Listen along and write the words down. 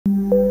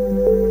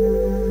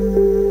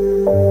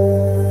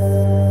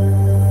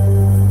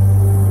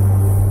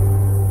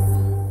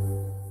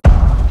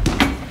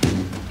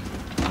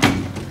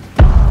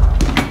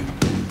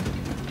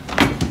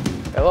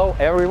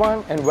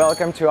and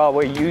welcome to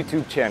our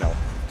YouTube channel.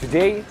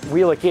 Today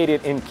we're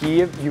located in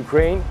Kiev,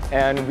 Ukraine,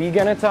 and we're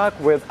gonna talk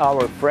with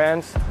our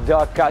friends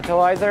Doc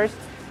Catalyzers,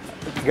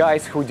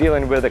 guys who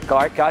dealing with the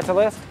car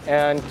catalyst,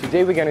 and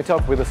today we're gonna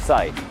talk with the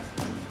site.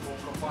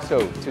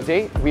 So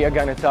today we are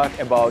gonna talk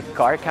about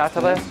car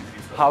catalyst,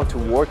 how to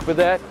work with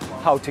it,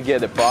 how to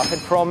get a profit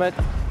from it,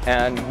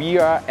 and we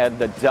are at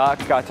the Doc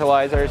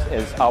Catalyzers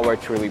as our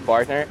truly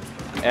partner,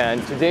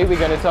 and today we're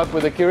gonna talk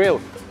with the Kirill.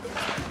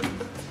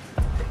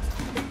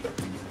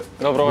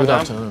 Good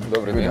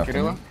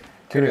afternoon.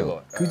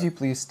 Kirill, could you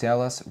please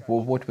tell us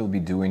what we'll be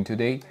doing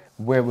today,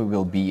 where we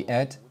will be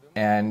at,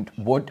 and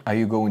what are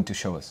you going to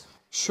show us?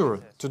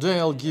 Sure. Today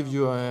I'll give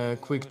you a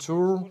quick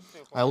tour.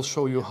 I'll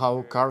show you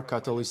how car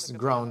catalysts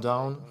ground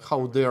down,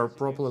 how they are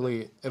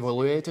properly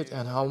evaluated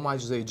and how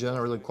much they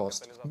generally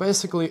cost.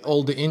 Basically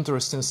all the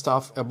interesting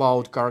stuff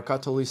about car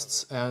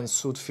catalysts and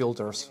soot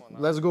filters.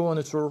 Let's go on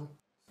a tour.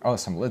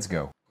 Awesome, let's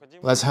go.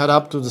 Let's head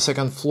up to the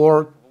second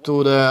floor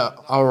to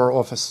our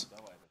office.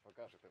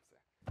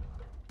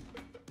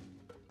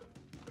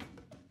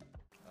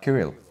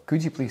 Kirill,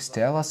 could you please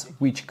tell us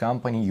which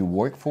company you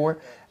work for,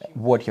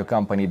 what your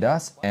company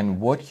does,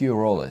 and what your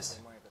role is?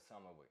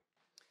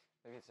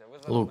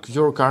 Look,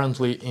 you're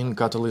currently in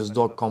Catalyst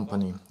Doc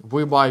company.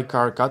 We buy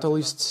car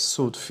catalysts,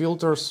 soot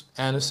filters,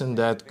 anything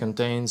that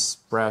contains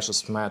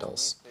precious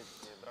metals.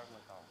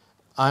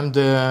 I'm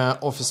the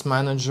office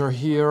manager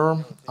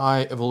here.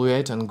 I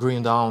evaluate and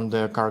grind down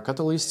the car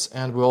catalysts,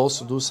 and we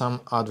also do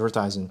some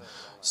advertising.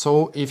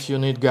 So if you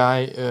need a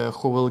guy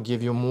who will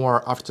give you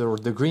more after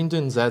the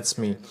grinding, that's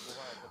me.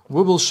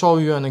 We will show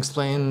you and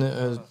explain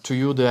to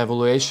you the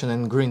evaluation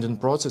and grinding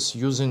process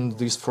using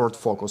this Ford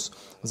Focus.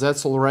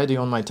 That's already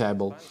on my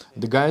table.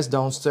 The guys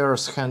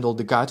downstairs handle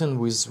the cutting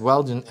with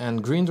welding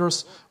and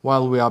grinders,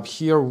 while we up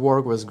here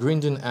work with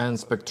grinding and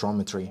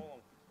spectrometry.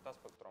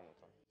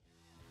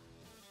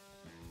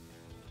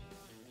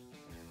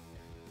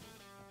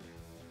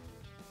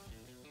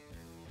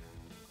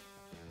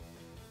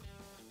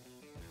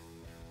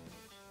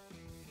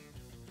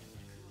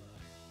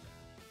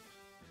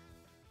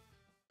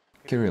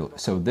 Kirill,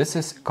 so this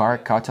is car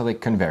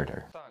catalytic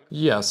converter.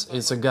 Yes,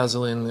 it's a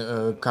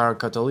gasoline car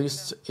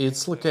catalyst.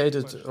 It's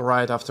located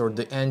right after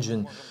the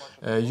engine.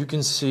 You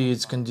can see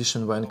its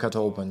condition when cut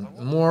open.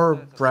 More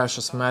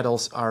precious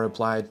metals are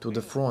applied to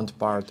the front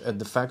part at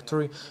the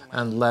factory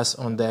and less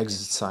on the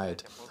exit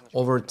side.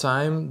 Over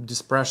time,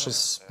 these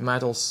precious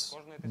metals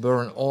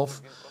burn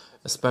off,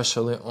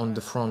 especially on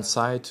the front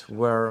side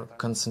where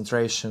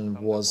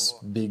concentration was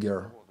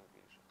bigger.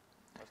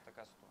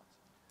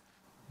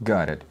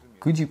 Got it.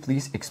 Could you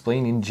please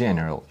explain in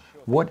general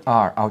what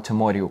are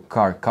automotive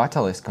car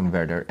catalyst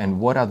converter and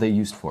what are they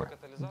used for?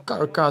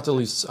 Car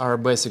catalysts are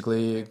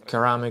basically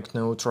ceramic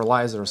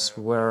neutralizers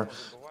where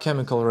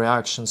chemical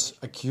reactions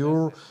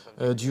occur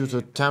due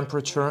to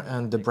temperature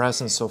and the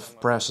presence of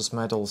precious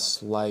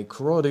metals like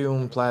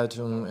rhodium,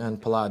 palladium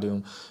and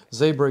palladium.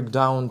 They break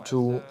down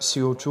to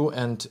CO2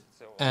 and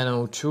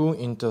NO2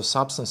 into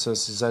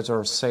substances that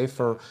are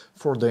safer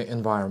for the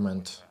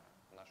environment.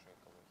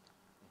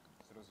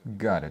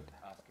 Got it.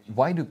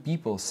 Why do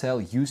people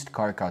sell used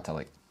car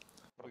catalytic?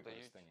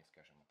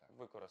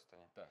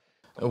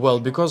 Well,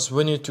 because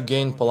we need to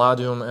gain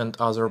palladium and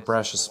other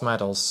precious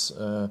metals,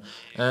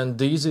 and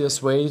the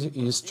easiest way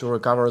is to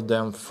recover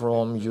them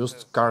from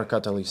used car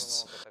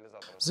catalysts.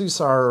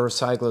 These are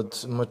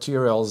recycled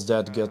materials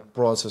that get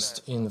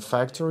processed in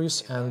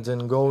factories and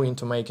then go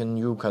into making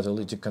new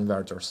catalytic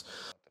converters.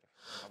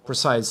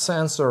 Precise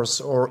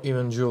sensors or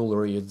even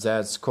jewelry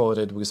that's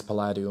coated with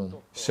palladium.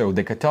 So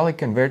the catalytic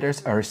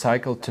converters are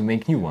recycled to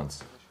make new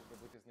ones?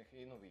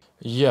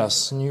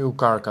 Yes, new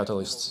car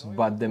catalysts.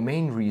 But the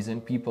main reason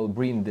people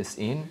bring this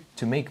in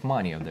to make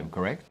money on them,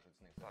 correct?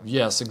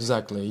 Yes,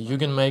 exactly. You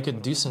can make a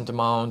decent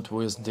amount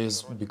with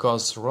this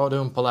because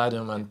rhodium,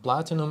 palladium and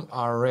platinum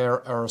are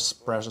rare earth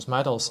precious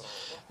metals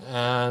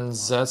and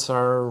that's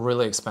are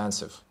really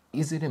expensive.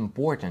 Is it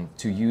important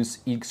to use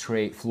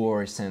X-ray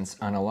fluorescence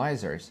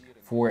analyzers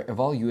for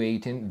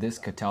evaluating these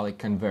catalytic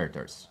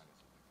converters?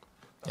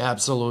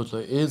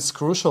 Absolutely. It's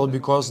crucial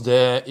because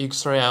the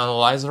X-ray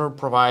analyzer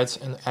provides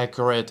an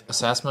accurate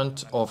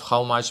assessment of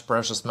how much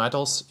precious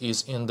metals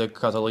is in the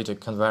catalytic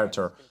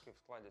converter.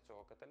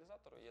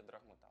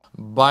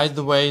 By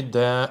the way,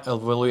 the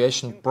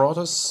evaluation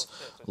process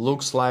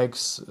looks like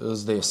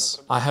this.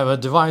 I have a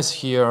device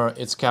here,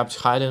 it's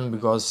kept hidden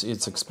because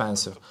it's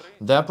expensive.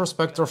 The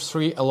Prospector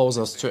 3 allows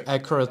us to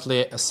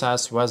accurately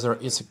assess whether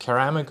it's a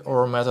ceramic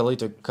or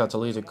metallic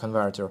catalytic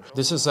converter.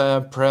 This is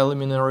a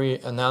preliminary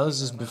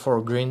analysis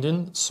before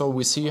grinding, so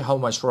we see how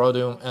much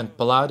rhodium and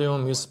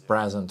palladium is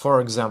present.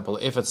 For example,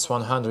 if it's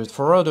 100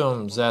 for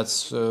rhodium,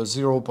 that's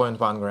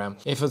 0.1 gram.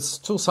 If it's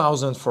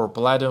 2000 for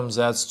palladium,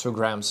 that's 2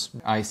 grams.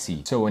 I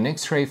see. So an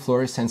X-ray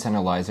fluorescence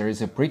analyzer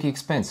is a pretty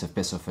expensive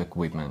piece of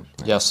equipment. equipment.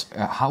 Yes.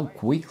 How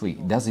quickly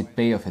does it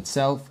pay off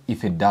itself,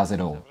 if it does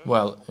at all?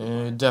 Well,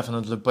 it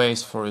definitely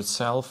pays for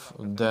itself.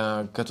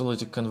 The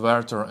catalytic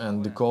converter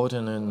and the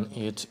coating in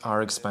it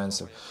are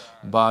expensive.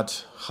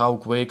 But how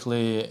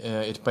quickly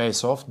it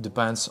pays off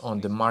depends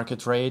on the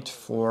market rate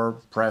for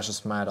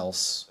precious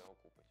metals.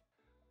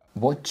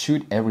 What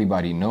should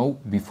everybody know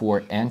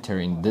before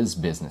entering this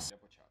business?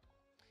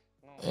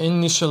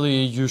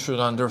 Initially, you should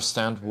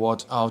understand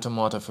what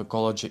automotive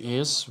ecology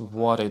is,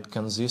 what it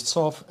consists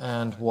of,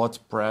 and what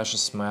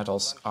precious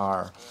metals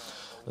are.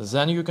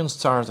 Then you can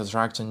start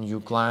attracting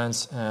new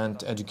clients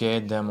and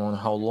educate them on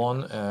how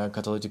long a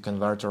catalytic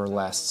converter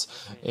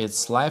lasts,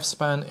 its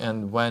lifespan,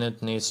 and when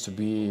it needs to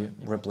be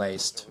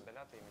replaced.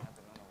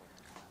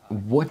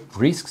 What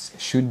risks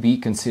should be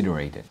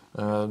considered?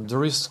 The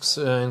risks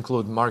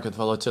include market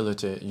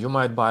volatility. You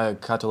might buy a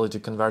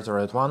catalytic converter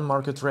at one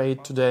market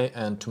rate today,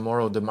 and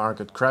tomorrow the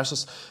market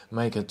crashes,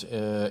 make it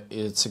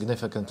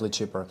significantly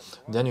cheaper.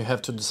 Then you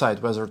have to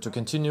decide whether to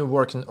continue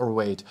working or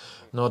wait,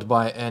 not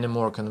buy any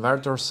more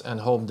converters and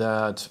hope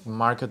that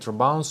market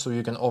rebounds so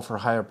you can offer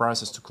higher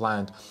prices to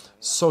client.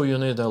 So you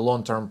need a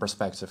long-term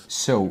perspective.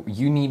 So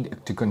you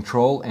need to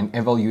control and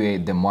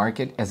evaluate the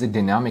market as it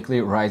dynamically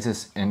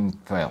rises and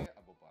falls.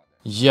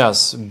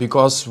 Yes,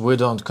 because we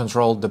don't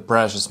control the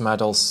precious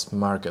metals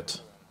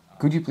market.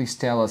 Could you please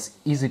tell us,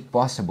 is it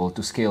possible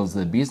to scale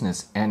the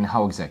business and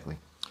how exactly?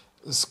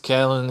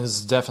 Scaling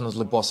is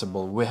definitely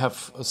possible. We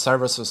have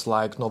services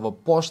like Nova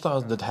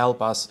Poshta that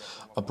help us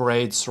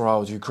operate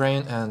throughout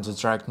Ukraine and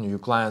attract new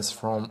clients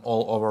from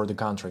all over the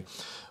country.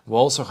 We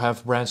also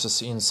have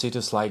branches in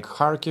cities like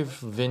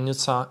Kharkiv,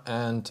 Vinnytsia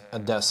and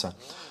Odessa.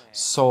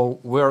 So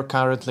we are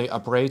currently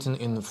operating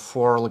in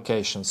 4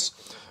 locations.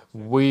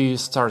 We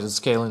started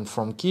scaling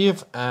from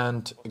Kiev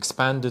and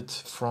expanded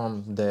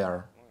from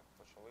there.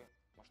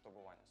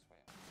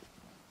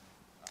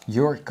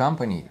 Your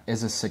company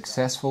is a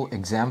successful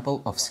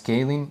example of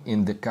scaling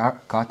in the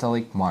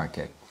catalytic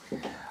market.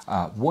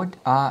 What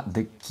are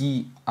the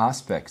key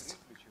aspects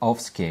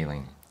of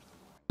scaling?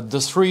 The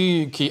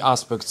 3 key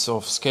aspects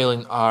of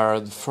scaling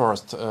are,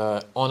 first,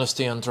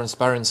 honesty and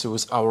transparency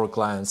with our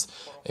clients.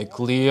 A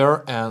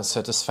clear and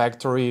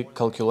satisfactory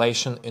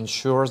calculation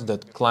ensures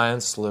that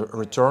clients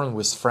return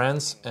with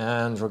friends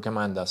and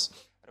recommend us.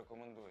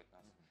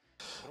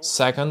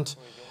 Second,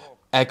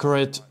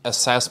 accurate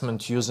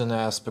assessment using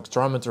a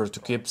spectrometer to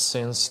keep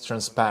things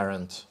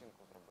transparent.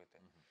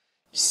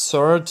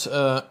 Third,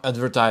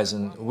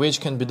 advertising,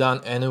 which can be done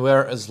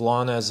anywhere as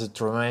long as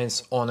it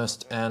remains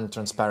honest and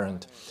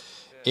transparent.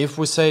 If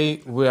we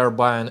say we are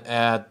buying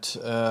at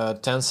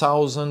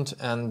 10,000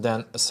 and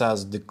then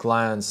assess the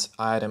client's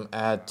item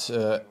at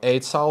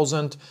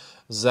 8,000,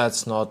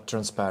 that's not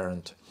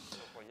transparent.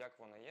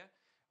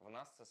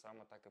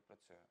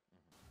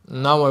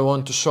 Now I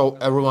want to show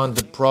everyone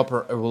the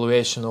proper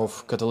evaluation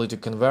of catalytic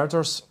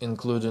converters,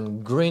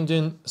 including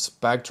grinding,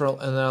 spectral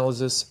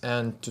analysis,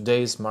 and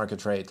today's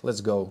market rate.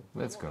 Let's go.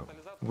 Let's go.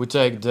 We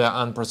take the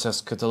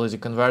unprocessed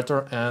catalytic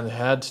converter and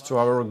head to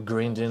our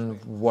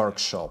grinding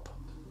workshop.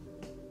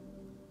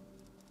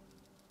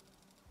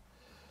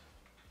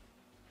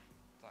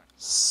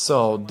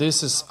 So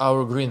this is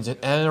our grinding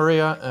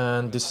area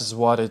and this is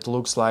what it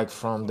looks like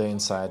from the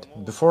inside.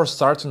 Before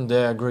starting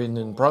the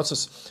grinding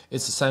process,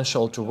 it's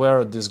essential to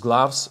wear these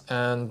gloves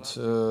and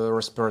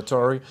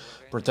respiratory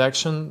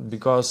protection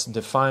because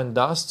the fine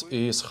dust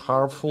is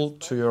harmful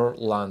to your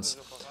lungs.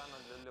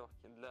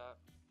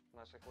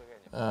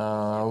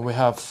 We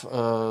have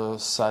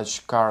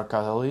such car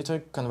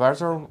catalytic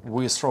converter.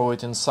 We throw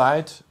it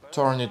inside,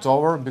 turn it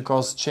over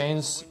because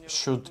chains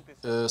should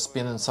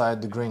spin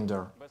inside the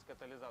grinder.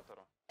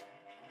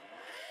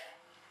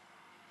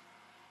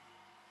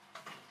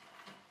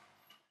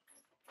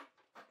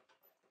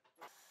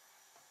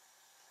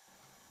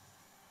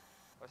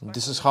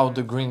 This is how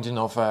the grinding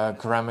of a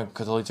ceramic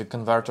catalytic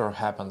converter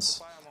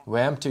happens. We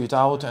empty it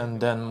out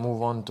and then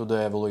move on to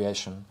the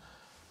evaluation.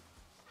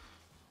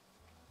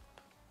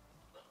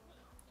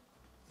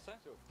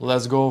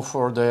 Let's go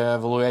for the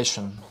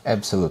evaluation.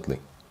 Absolutely.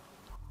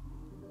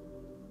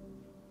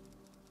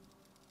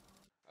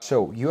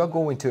 So, you are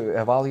going to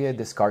evaluate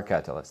this car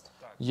catalyst?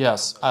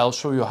 Yes, I'll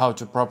show you how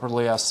to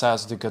properly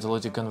assess the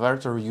catalytic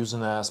converter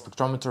using a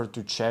spectrometer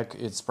to check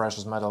its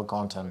precious metal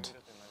content.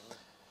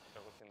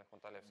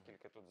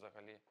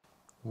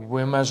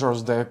 We measure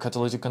the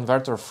catalytic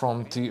converter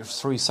from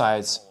 3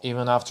 sides,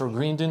 even after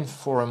grinding,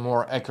 for a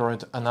more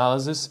accurate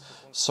analysis,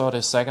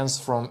 30 seconds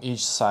from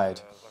each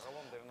side.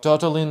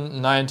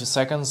 Totaling 90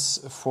 seconds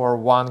for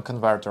one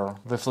converter.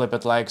 We flip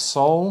it like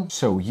so.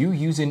 So you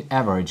use an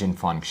averaging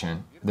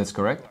function, that's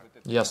correct?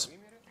 Yes.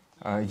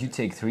 You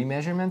take 3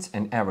 measurements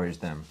and average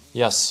them.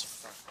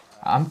 Yes.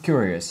 I'm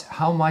curious,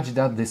 how much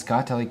does this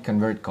catalytic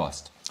convert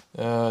cost?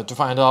 To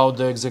find out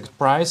the exact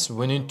price,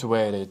 we need to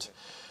weigh it.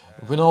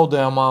 We know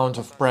the amount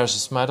of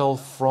precious metal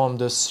from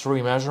the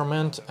 3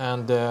 measurement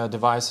and the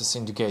device's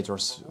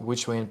indicators,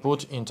 which we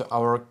input into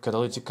our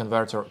catalytic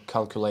converter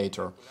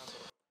calculator.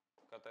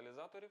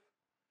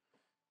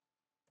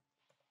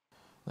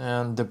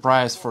 And the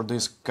price for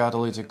this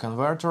catalytic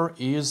converter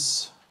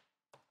is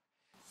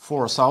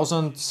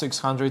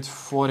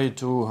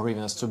 4,642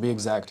 hryvnias to be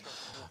exact.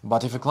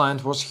 But if a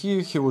client was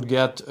here, he would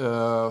get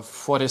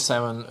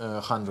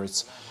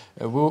 4,700.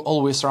 We'll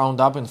always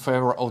round up in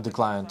favor of the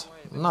client.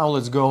 Now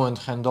let's go and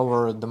hand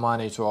over the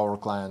money to our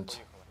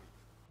client.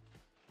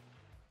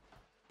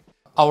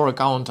 Our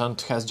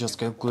accountant has just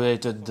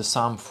calculated the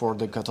sum for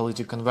the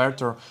catalytic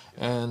converter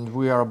and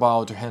we are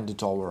about to hand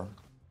it over.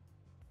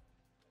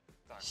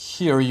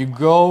 Here you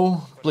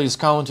go. Please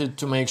count it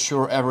to make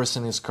sure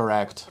everything is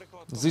correct.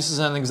 This is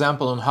an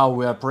example on how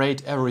we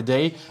operate every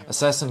day,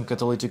 assessing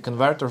catalytic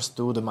converters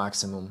to the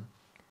maximum.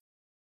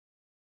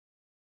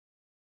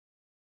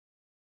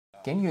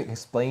 Can you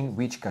explain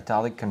which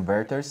catalytic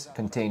converters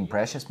contain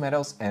precious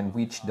metals and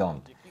which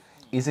don't?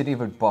 Is it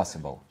even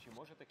possible?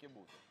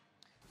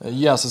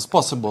 Yes, it's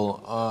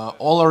possible.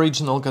 All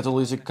original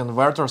catalytic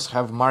converters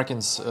have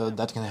markings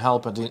that can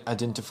help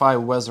identify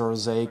whether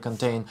they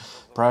contain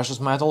precious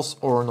metals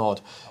or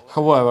not.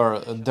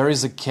 However, there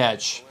is a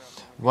catch.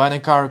 When a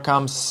car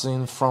comes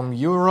in from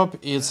Europe,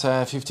 it's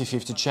a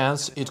 50-50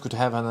 chance it could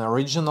have an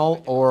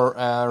original or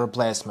a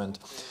replacement,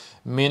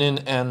 meaning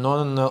a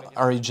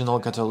non-original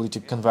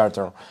catalytic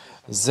converter.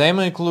 They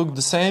may look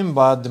the same,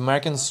 but the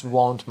markings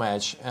won't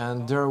match,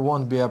 and there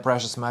won't be a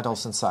precious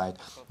metals inside.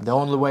 The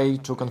only way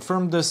to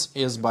confirm this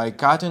is by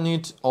cutting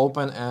it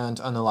open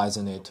and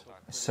analyzing it.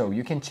 So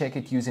you can check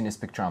it using a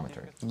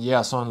spectrometer?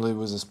 Yes, only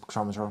with a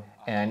spectrometer.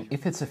 And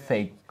if it's a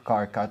fake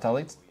car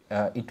catalyst,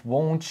 it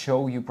won't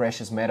show you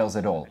precious metals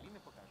at all?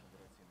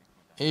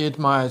 It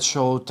might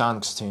show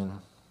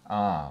tungsten.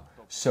 Ah,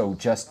 so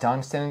just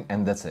tungsten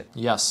and that's it?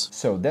 Yes.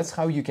 So that's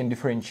how you can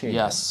differentiate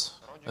them? Yes.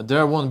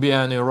 There won't be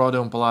any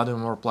rhodium,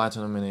 palladium or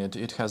platinum in it.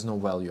 It has no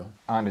value.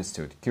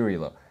 Understood.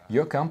 Kirilo,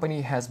 your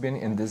company has been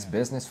in this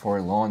business for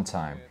a long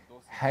time.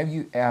 Have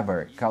you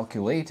ever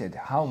calculated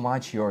how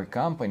much your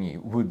company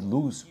would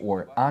lose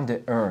or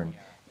under-earn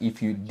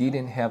if you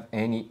didn't have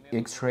any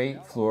X-ray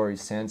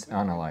fluorescence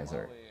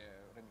analyzer?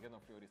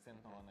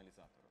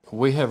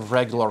 We have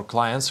regular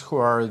clients who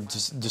are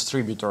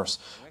distributors.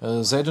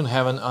 They don't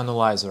have an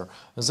analyzer.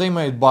 They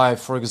might buy,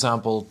 for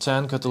example,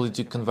 10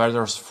 catalytic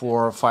converters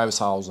for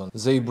 5,000.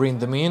 They bring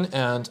them in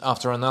and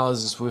after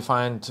analysis we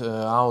find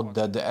out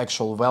that the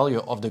actual value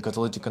of the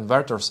catalytic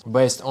converters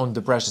based on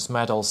the precious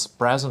metals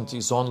present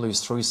is only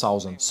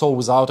 3,000. So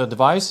without a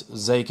device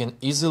they can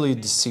easily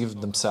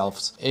deceive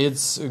themselves.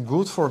 It's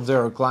good for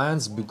their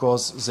clients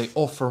because they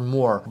offer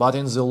more, but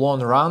in the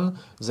long run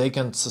they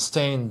can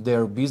sustain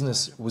their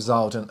business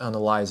without an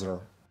analyzer.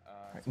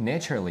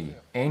 Naturally,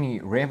 any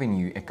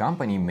revenue a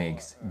company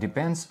makes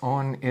depends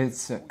on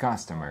its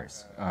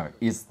customers.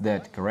 Is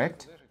that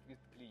correct?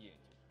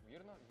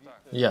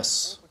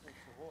 Yes.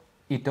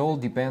 It all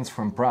depends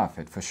from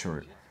profit, for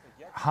sure.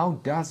 How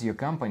does your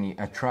company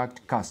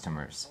attract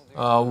customers?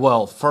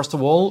 Well, first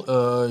of all,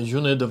 you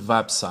need a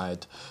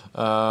website.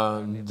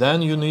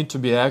 Then you need to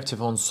be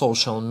active on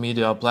social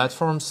media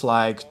platforms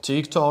like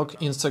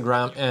TikTok,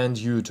 Instagram and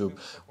YouTube.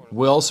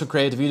 We also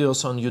create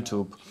videos on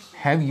YouTube.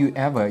 Have you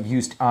ever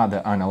used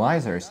other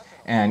analyzers?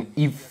 And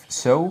if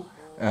so,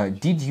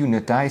 did you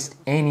notice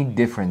any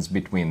difference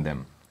between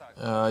them?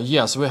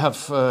 Yes, we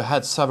have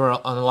had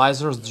several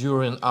analyzers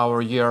during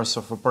our years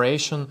of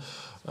operation.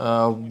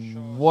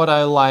 What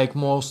I like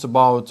most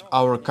about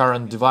our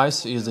current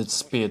device is its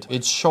speed.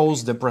 It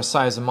shows the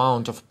precise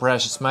amount of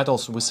precious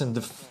metals within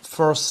the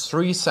first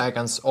 3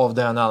 seconds of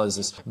the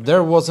analysis.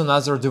 There was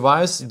another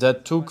device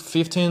that took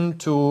 15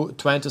 to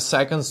 20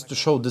 seconds to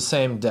show the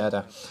same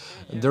data.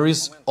 There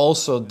is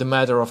also the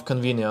matter of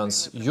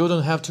convenience. You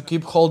don't have to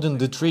keep holding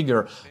the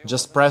trigger,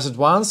 just press it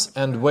once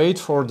and wait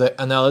for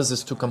the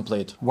analysis to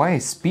complete. Why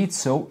is speed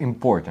so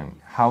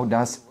important? How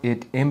does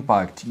it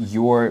impact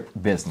your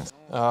business?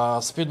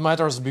 Speed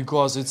matters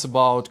because it's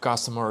about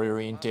customer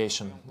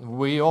orientation.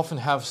 We often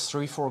have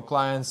 3-4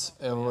 clients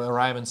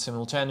arriving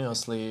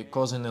simultaneously,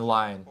 causing a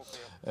line.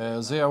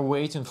 They are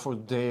waiting for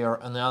their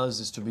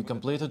analysis to be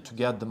completed to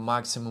get the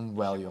maximum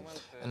value.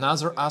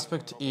 Another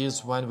aspect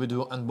is when we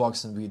do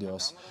unboxing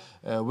videos.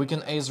 We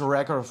can either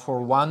record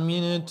for 1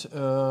 minute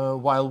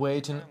while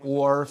waiting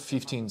or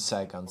 15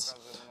 seconds,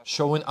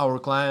 showing our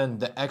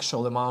client the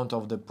actual amount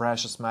of the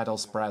precious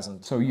metals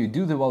present. So you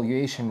do the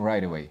valuation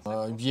right away?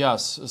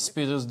 Yes,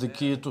 speed is the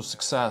key to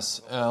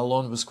success,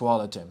 along with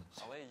quality.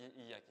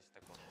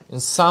 In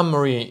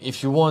summary,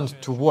 if you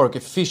want to work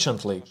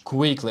efficiently,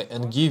 quickly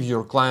and give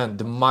your client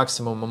the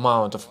maximum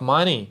amount of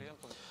money,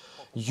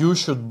 you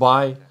should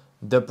buy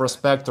the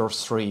Prospector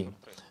 3.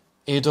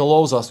 It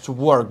allows us to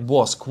work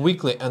both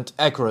quickly and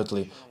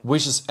accurately,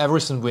 which is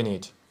everything we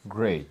need.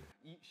 Great.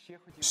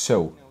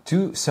 So,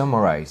 to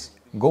summarize,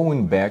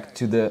 going back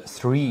to the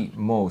 3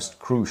 most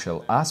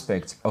crucial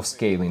aspects of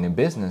scaling a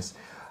business,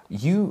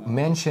 you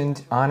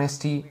mentioned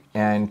honesty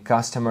and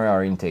customer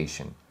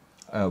orientation.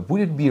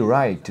 Would it be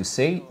right to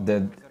say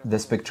that the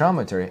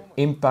spectrometer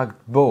impacts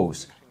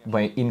both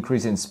by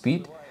increasing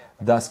speed,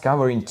 thus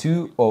covering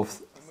 2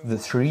 of the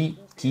 3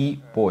 key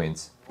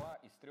points?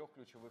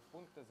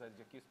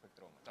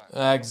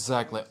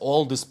 Exactly.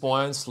 All these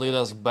points lead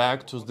us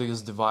back to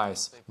this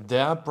device,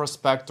 the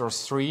Prospector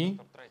 3,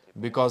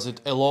 because it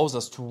allows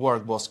us to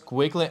work both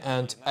quickly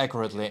and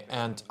accurately,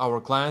 and our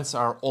clients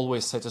are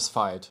always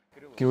satisfied.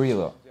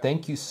 Kirilo,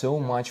 thank you so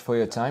much for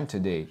your time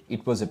today.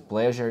 It was a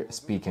pleasure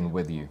speaking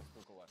with you.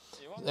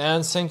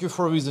 And thank you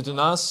for visiting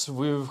us.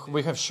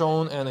 We have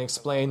shown and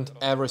explained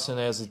everything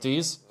as it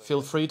is.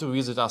 Feel free to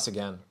visit us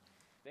again.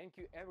 Thank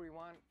you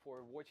everyone for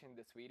watching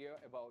this video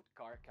about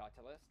car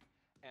catalyst.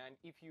 And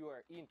if you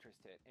are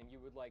interested and you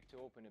would like to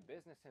open a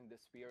business in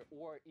this sphere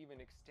or even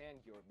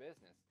extend your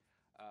business,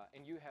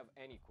 and you have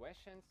any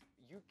questions,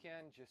 you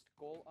can just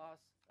call us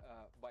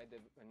by the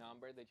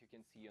number that you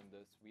can see on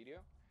this video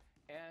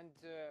and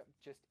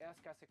just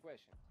ask us a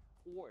question.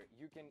 Or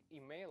you can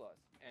email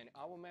us and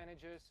our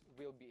managers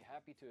will be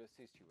happy to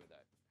assist you with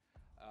that.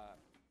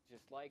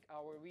 Just like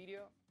our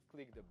video,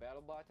 click the bell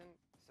button,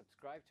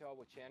 subscribe to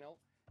our channel,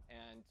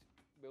 and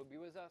will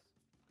be with us.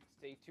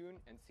 Stay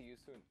tuned and see you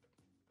soon.